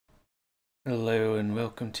Hello and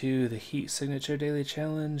welcome to the Heat Signature Daily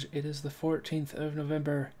Challenge. It is the 14th of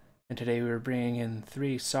November, and today we're bringing in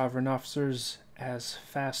 3 Sovereign Officers as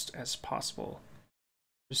fast as possible.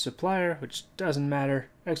 There's Supplier, which doesn't matter,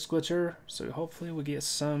 X-Glitcher, so hopefully we get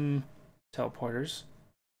some teleporters.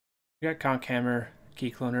 We got Conch Hammer, Key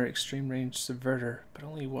Cloner, Extreme Range Subverter, but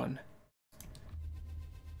only one.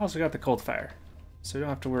 Also got the Cold Fire, so we don't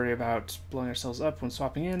have to worry about blowing ourselves up when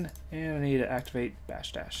swapping in, and I need to activate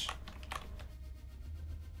Bash Dash.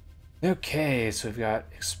 Okay, so we've got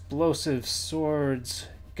explosive swords,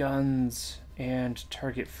 guns, and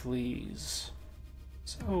target fleas.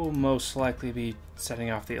 So we'll most likely be setting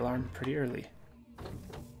off the alarm pretty early.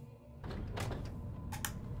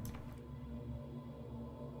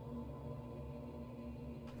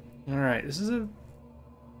 Alright, this is a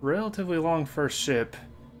relatively long first ship.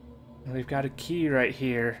 And we've got a key right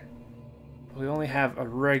here. We only have a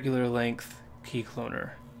regular length key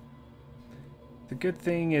cloner. The good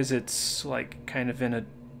thing is it's like kind of in a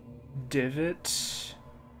divot,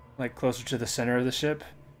 like closer to the center of the ship.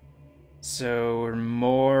 So we're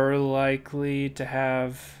more likely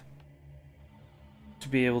to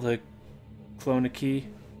be able to clone a key.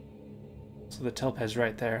 So the telepad's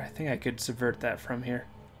right there. I think I could subvert that from here.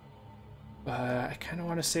 But I kind of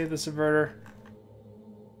want to save the subverter.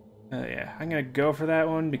 Yeah, I'm going to go for that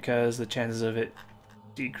one because the chances of it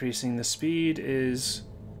decreasing the speed is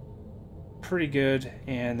pretty good,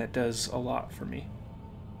 and that does a lot for me.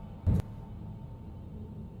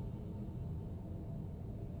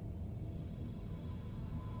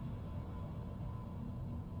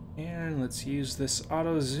 And let's use this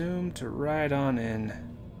auto zoom to ride on in.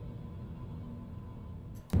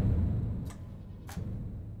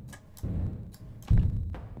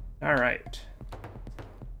 All right.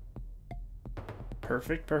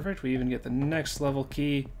 Perfect, perfect. We even get the next level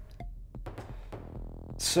key.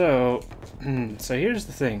 So here's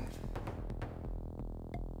the thing.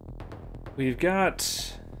 We've got...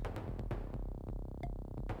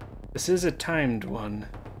 This is a timed one.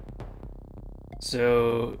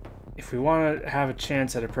 So if we want to have a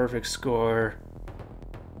chance at a perfect score,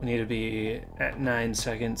 we need to be at 9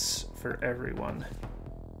 seconds for everyone.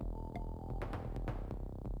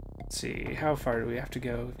 Let's see, how far do we have to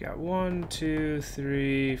go? We've got 1, 2,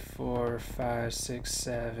 3, 4, 5, 6,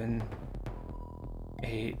 7...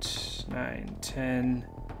 8, 9, 10.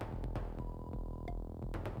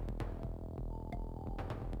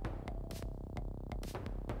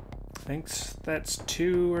 I think that's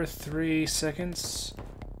 2 or 3 seconds.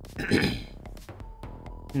 It's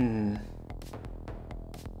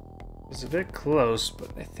a bit close, but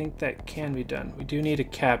I think that can be done. We do need a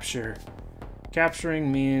capture.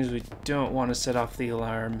 Capturing means we don't want to set off the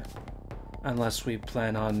alarm unless we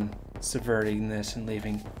plan on subverting this and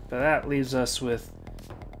leaving. But that leaves us with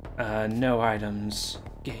no items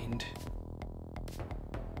gained.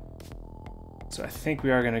 So I think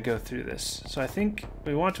we are going to go through this. So I think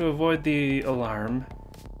we want to avoid the alarm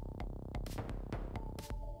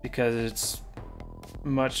because it's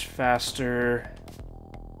much faster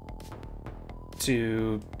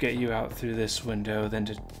to get you out through this window than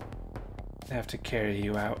to have to carry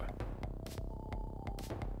you out.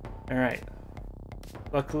 Alright.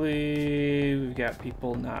 Luckily, we've got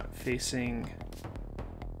people not facing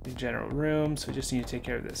the general room, so we just need to take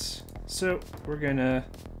care of this. So we're gonna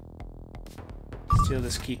steal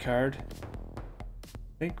this key card.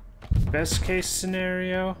 I think best case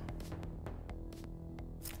scenario,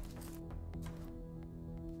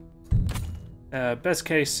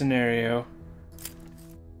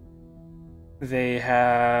 they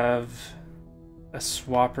have a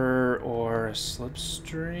swapper or a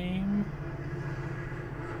slipstream.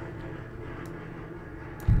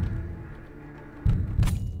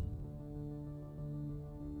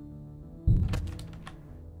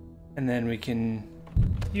 And then we can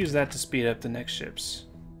use that to speed up the next ships.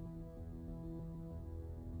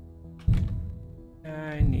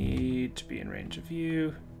 I need to be in range of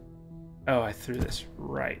you. Oh, I threw this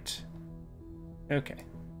right. Okay.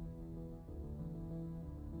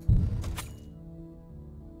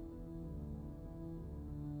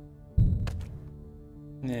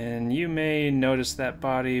 And you may notice that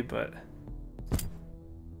body, but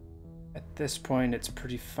at this point it's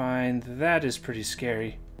pretty fine. That is pretty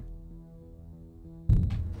scary.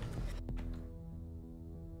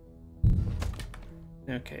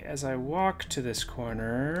 Okay, as I walk to this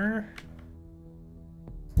corner,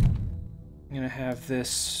 I'm gonna have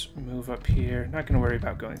this move up here. Not gonna worry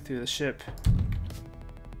about going through the ship.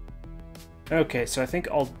 Okay, so I think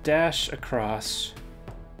I'll dash across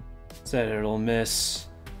so that it'll miss,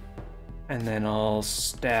 and then I'll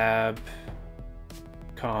stab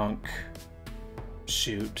Conch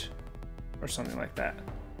shoot or something like that.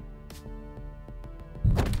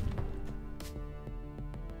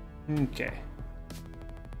 Okay.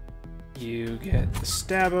 You get the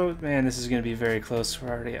stabbo. Man, this is going to be very close. We're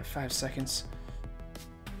already at 5 seconds.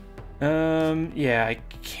 Yeah, I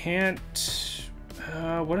can't...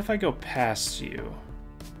 what if I go past you?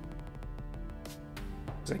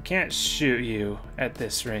 Because I can't shoot you at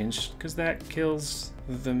this range, because that kills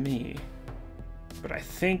the me. But I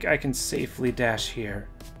think I can safely dash here.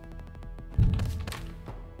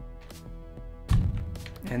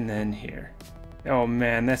 And then here. Oh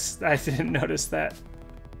man, I didn't notice that.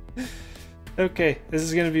 Okay, this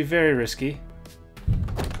is gonna be very risky.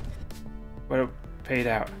 But it paid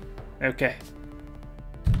out. Okay.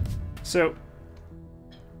 So,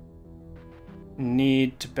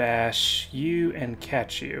 need to bash you and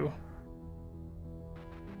catch you.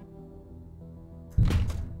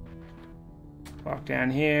 Walk down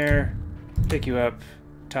here, pick you up,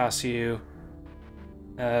 toss you.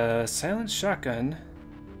 Silent shotgun.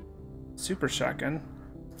 Super shotgun.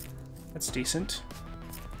 That's decent.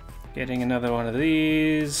 Getting another one of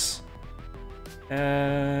these.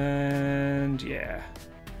 And yeah.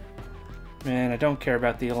 Man, I don't care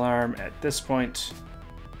about the alarm at this point.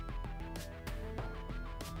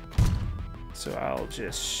 So I'll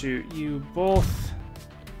just shoot you both.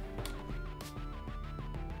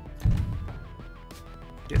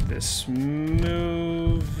 Get this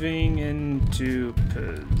moving into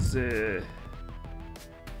position.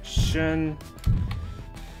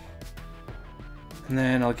 And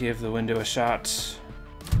then I'll give the window a shot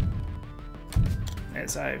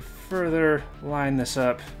as I further line this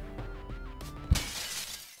up.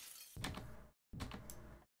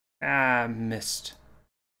 Ah, missed.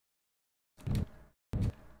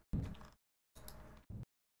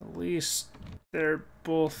 At least they're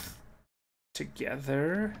both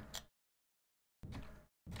together.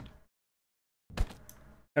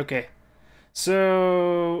 Okay,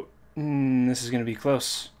 so this is gonna be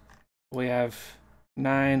close. We have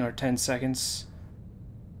 9 or 10 seconds.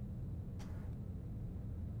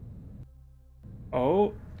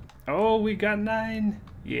 Oh, we got 9.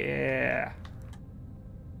 Yeah.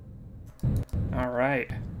 All right.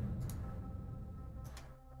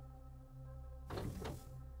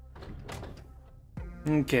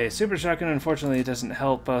 Okay, Super Shotgun unfortunately doesn't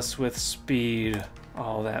help us with speed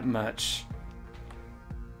all that much.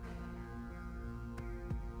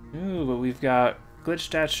 Ooh, but we've got glitch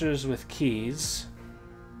dashers with keys.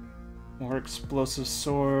 More explosive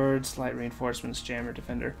swords, light reinforcements, jammer,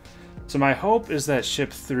 defender. So my hope is that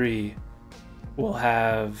ship 3 will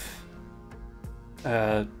have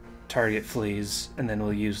target fleas, and then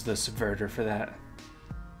we'll use the subverter for that.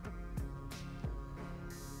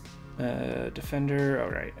 Defender,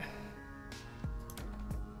 alright.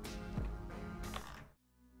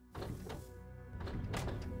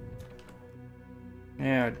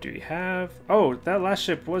 Now, do we have... Oh, that last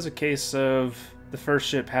ship was a case of the first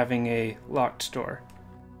ship having a locked door.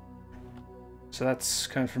 So that's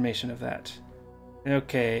confirmation of that.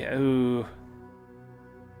 Okay, ooh.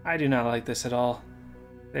 I do not like this at all.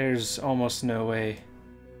 There's almost no way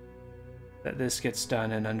that this gets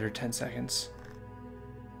done in under 10 seconds.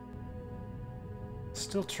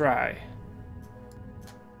 Still try.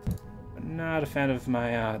 But not a fan of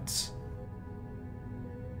my odds.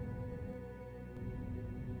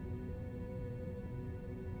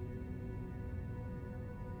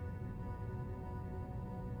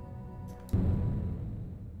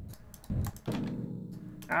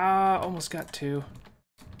 Ah, almost got 2.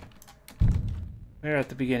 We're at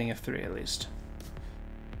the beginning of 3 at least.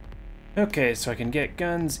 Okay, so I can get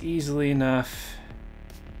guns easily enough.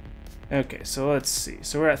 Okay, so let's see.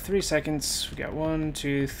 So we're at 3 seconds. We got 1,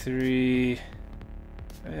 2, 3.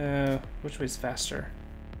 Which way's faster?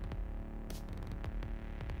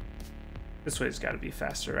 This way's got to be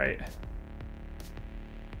faster, right?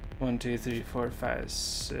 1, 2, 3, 4, 5,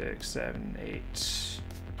 6, 7, 8,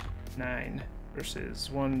 9. Versus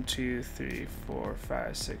 1, 2, 3, 4,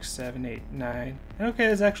 5, 6, 7, 8, 9. Okay,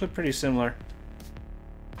 it's actually pretty similar.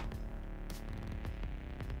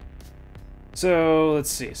 So let's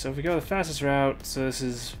see. So if we go the fastest route, so this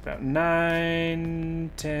is about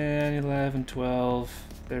 9, 10, 11, 12,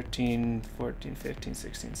 13, 14, 15,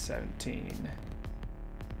 16, 17.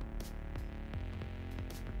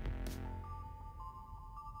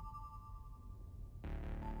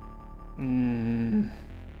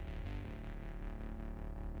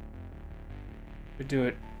 We do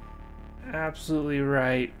it absolutely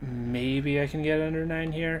right. Maybe I can get under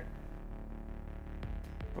 9 here.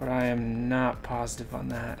 But I am not positive on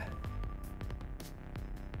that.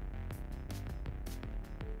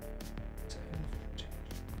 10, 14.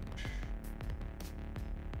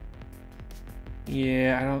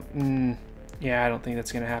 Yeah, I don't think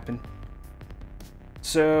that's gonna happen.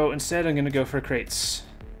 So instead I'm gonna go for crates.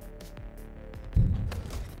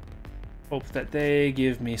 Hope that they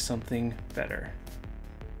give me something better.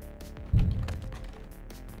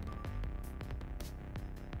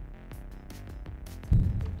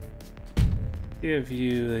 Give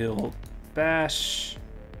you the old bash.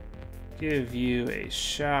 Give you a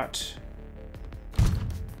shot.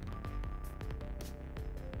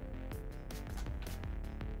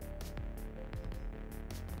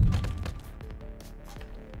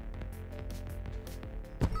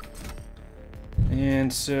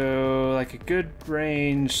 And so, like a good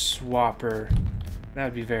range swapper, that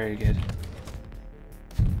would be very good.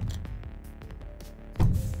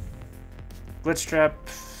 Glitch trap.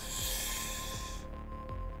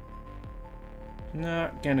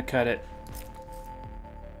 Not gonna cut it.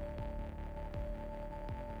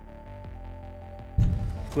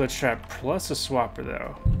 Glitch trap plus a swapper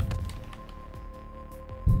though.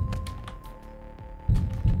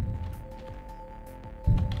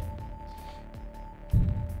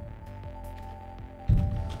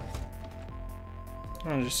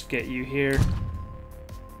 I'll just get you here.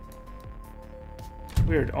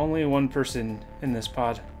 Weird, only one person in this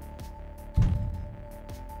pod.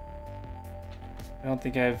 I don't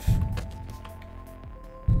think I've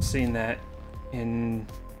seen that in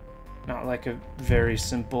not like a very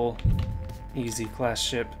simple, easy class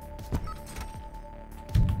ship.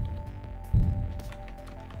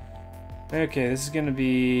 Okay, this is gonna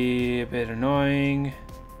be a bit annoying.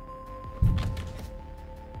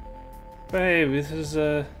 But hey, this is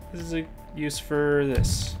a use for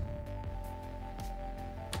this.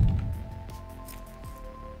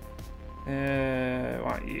 I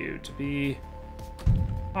want you to be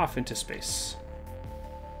off into space.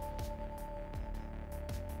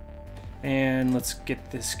 And let's get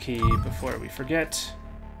this key before we forget.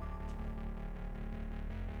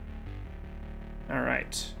 All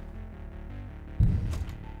right.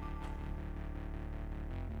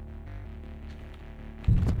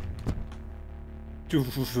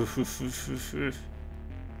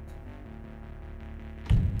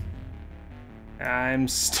 I'm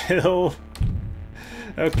still...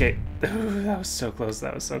 Okay. Ooh, that was so close.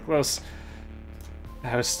 That was so close.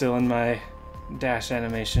 I was still in my dash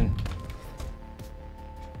animation.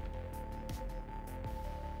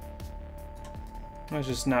 Let's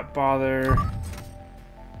just not bother.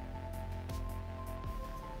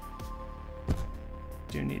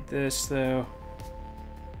 Do need this though.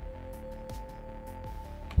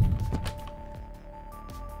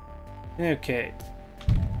 Okay.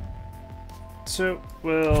 So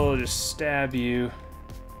we'll just stab you.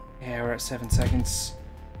 Yeah, we're at 7 seconds.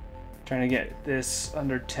 Trying to get this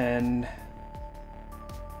under 10.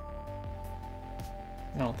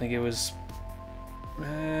 I don't think it was...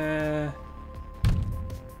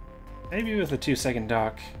 maybe with a 2-second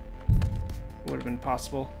dock would have been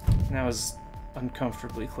possible. And that was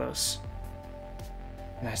uncomfortably close.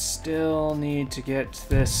 And I still need to get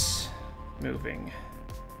this moving.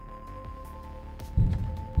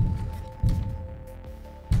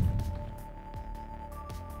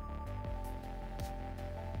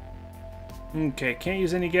 Okay, can't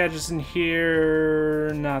use any gadgets in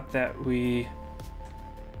here. Not that we...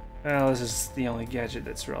 Well, this is the only gadget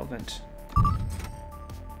that's relevant.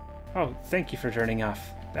 Oh, thank you for turning off.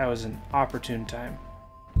 That was an opportune time.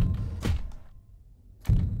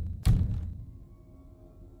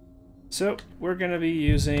 So, we're going to be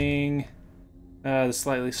using the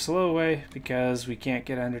slightly slow way because we can't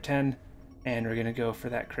get under 10. And we're going to go for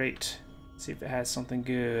that crate. See if it has something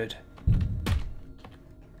good.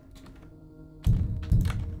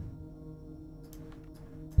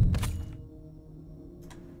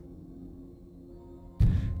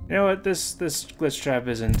 You know what? This glitch trap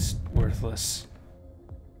isn't worthless.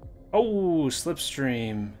 Oh,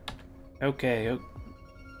 slipstream. Okay.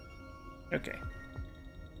 Okay.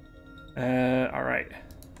 All right.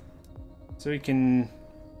 So we can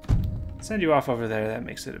send you off over there. That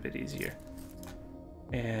makes it a bit easier.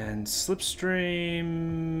 And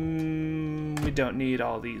slipstream. We don't need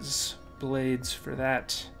all these blades for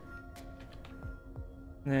that.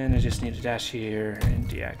 And then I just need to dash here and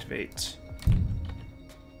deactivate.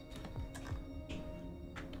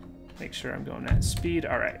 Make sure I'm going at speed.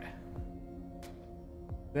 All right.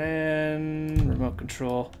 Then remote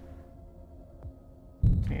control.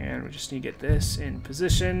 And we just need to get this in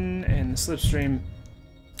position, and the slipstream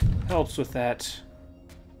helps with that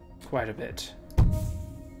quite a bit.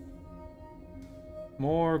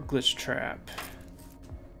 More glitch trap.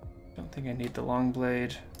 Don't think I need the long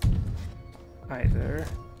blade either.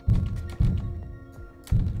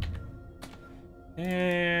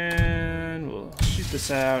 And we'll shoot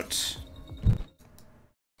this out.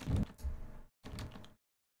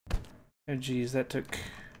 Oh geez, that took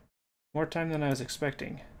more time than I was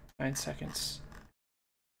expecting. 9 seconds.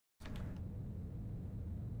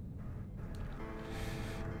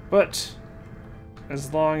 But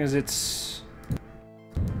as long as I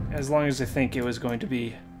think it was going to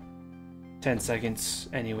be 10 seconds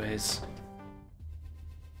anyways.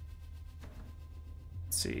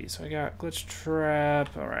 Let's see, so I got glitch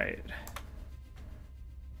trap, alright.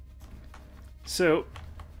 So,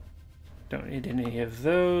 don't need any of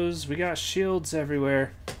those. We got shields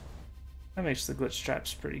everywhere. That makes the glitch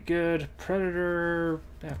traps pretty good. Predator,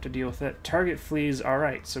 have to deal with it. Target flees,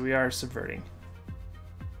 alright, so we are subverting.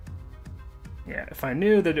 Yeah, if I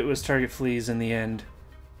knew that it was target fleas in the end,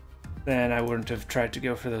 then I wouldn't have tried to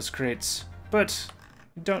go for those crates. But,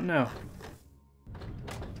 you don't know.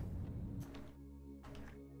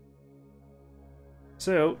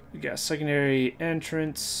 So, we got secondary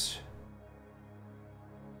entrance.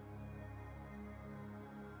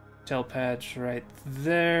 Telepads right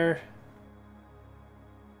there.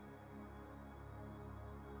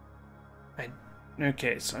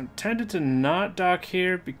 Okay, so I'm tempted to not dock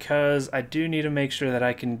here because I do need to make sure that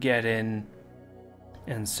I can get in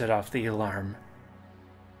and set off the alarm.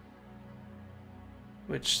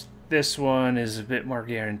 Which this one is a bit more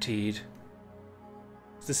guaranteed.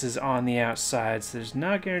 This is on the outside, so there's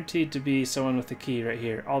not guaranteed to be someone with a key right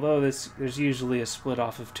here. Although there's usually a split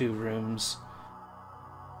off of 2 rooms.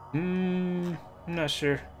 I'm not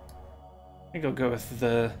sure. I think I'll go with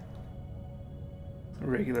the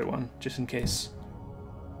regular one, just in case.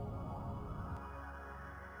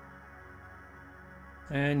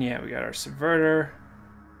 And yeah, we got our subverter.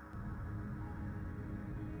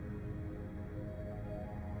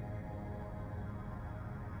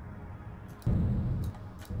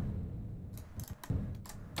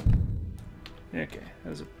 Okay, that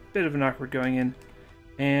was a bit of an awkward going in.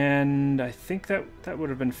 And I think that would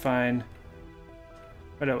have been fine.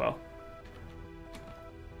 But oh well.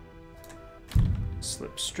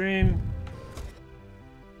 Slipstream.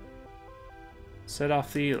 Set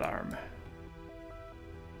off the alarm.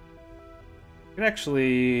 I could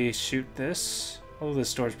actually shoot this. Although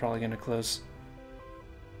this door's probably going to close.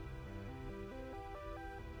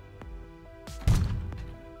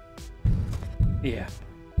 Yeah.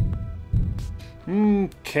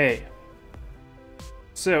 Okay.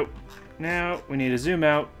 So, now we need to zoom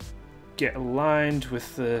out, get aligned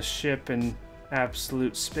with the ship in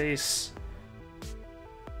absolute space.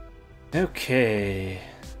 Okay.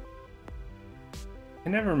 I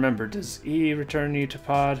never remember, does E return you to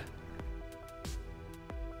pod?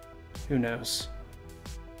 Who knows?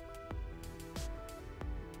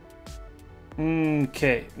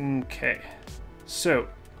 Okay. So,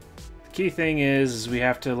 the key thing is we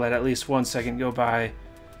have to let at least 1 second go by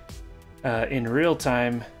in real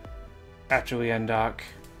time after we undock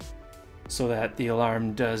so that the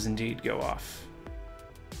alarm does indeed go off.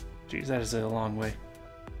 Geez, that is a long way.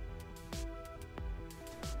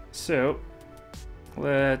 So,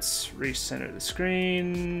 let's recenter the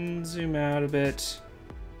screen, zoom out a bit,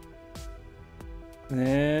 and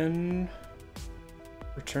then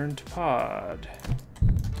return to pod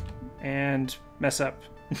and mess up.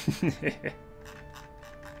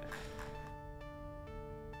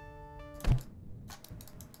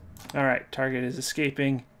 Alright, target is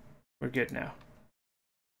escaping. We're good now.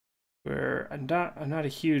 I'm not a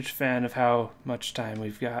huge fan of how much time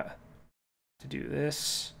we've got to do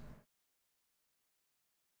this.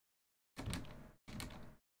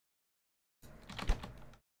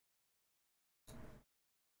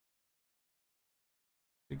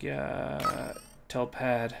 We got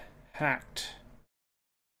Telpad hacked.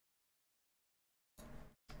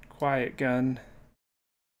 Quiet gun.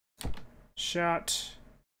 Shot.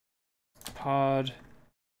 Pod.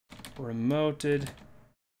 Remoted.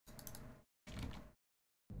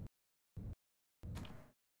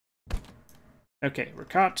 Okay, we're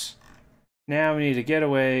caught. Now we need to get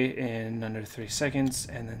away in under 3 seconds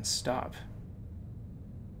and then stop.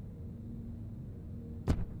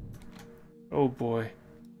 Oh boy.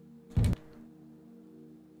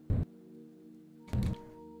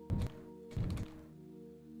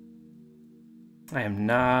 I am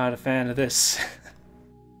not a fan of this.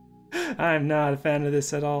 I am not a fan of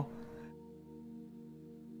this at all.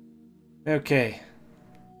 Okay.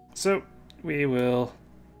 So, we will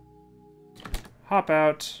hop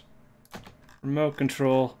out, remote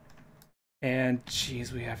control, and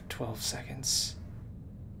geez, we have 12 seconds.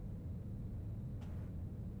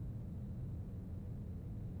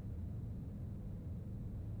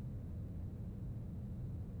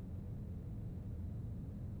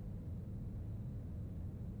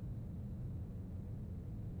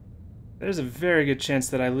 There's a very good chance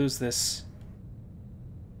that I lose this.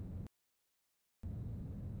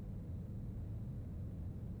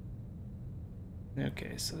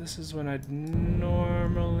 Okay, so this is when I'd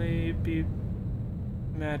normally be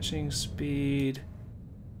matching speed.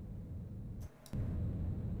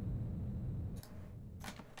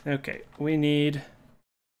 Okay, we need...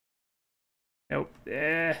 Nope.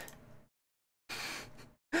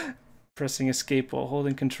 Pressing escape while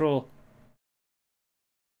holding control.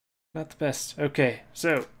 Not the best. Okay,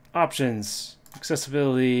 so options.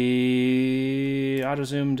 Accessibility, auto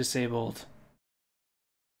zoom disabled.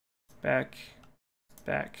 Back,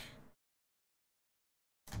 back.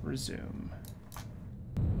 Resume.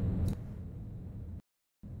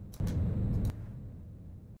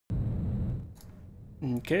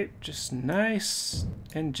 Okay, just nice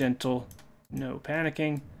and gentle. No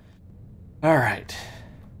panicking. All right.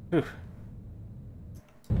 Whew.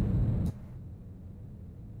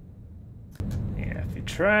 Yeah, if you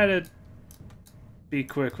try to be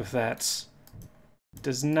quick with that, it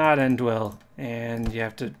does not end well, and you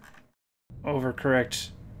have to overcorrect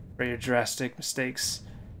for your drastic mistakes.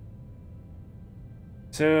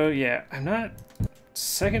 So yeah, I'm not...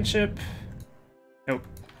 Second ship... Nope,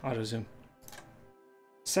 auto zoom.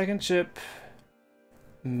 Second ship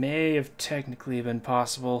may have technically been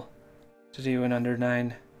possible to do an under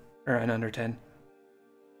 9, or an under 10,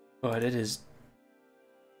 but it is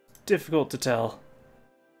difficult to tell.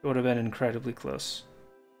 It would have been incredibly close.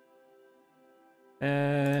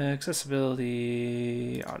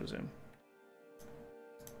 Accessibility, auto zoom.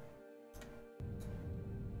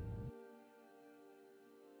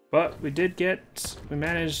 But we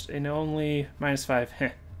managed an only -5.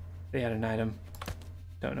 Heh, they had an item.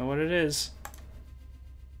 Don't know what it is.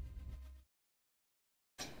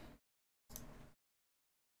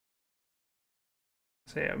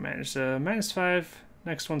 So yeah, we managed a -5.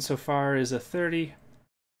 Next one so far is a 30.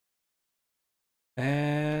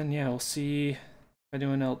 And yeah, we'll see if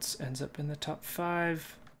anyone else ends up in the top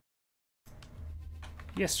 5.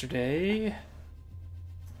 Yesterday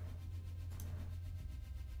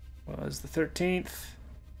was the 13th.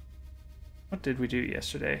 What did we do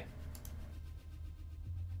yesterday?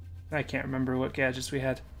 I can't remember what gadgets we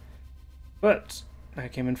had. But I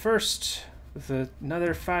came in first with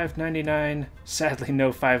another $5.99. Sadly,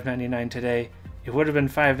 no $5.99 today. It would have been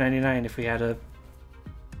 $5.99 if we had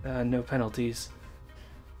no penalties.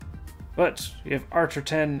 But we have Archer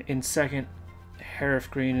 10 in second, Harif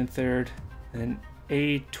Green in third, and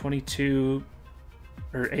A22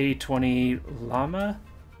 or A20 Llama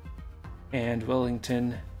and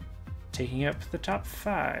Wellington taking up the top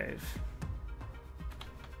 5.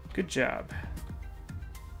 Good job.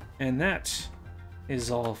 And that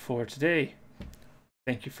is all for today.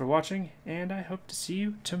 Thank you for watching, and I hope to see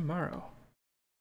you tomorrow.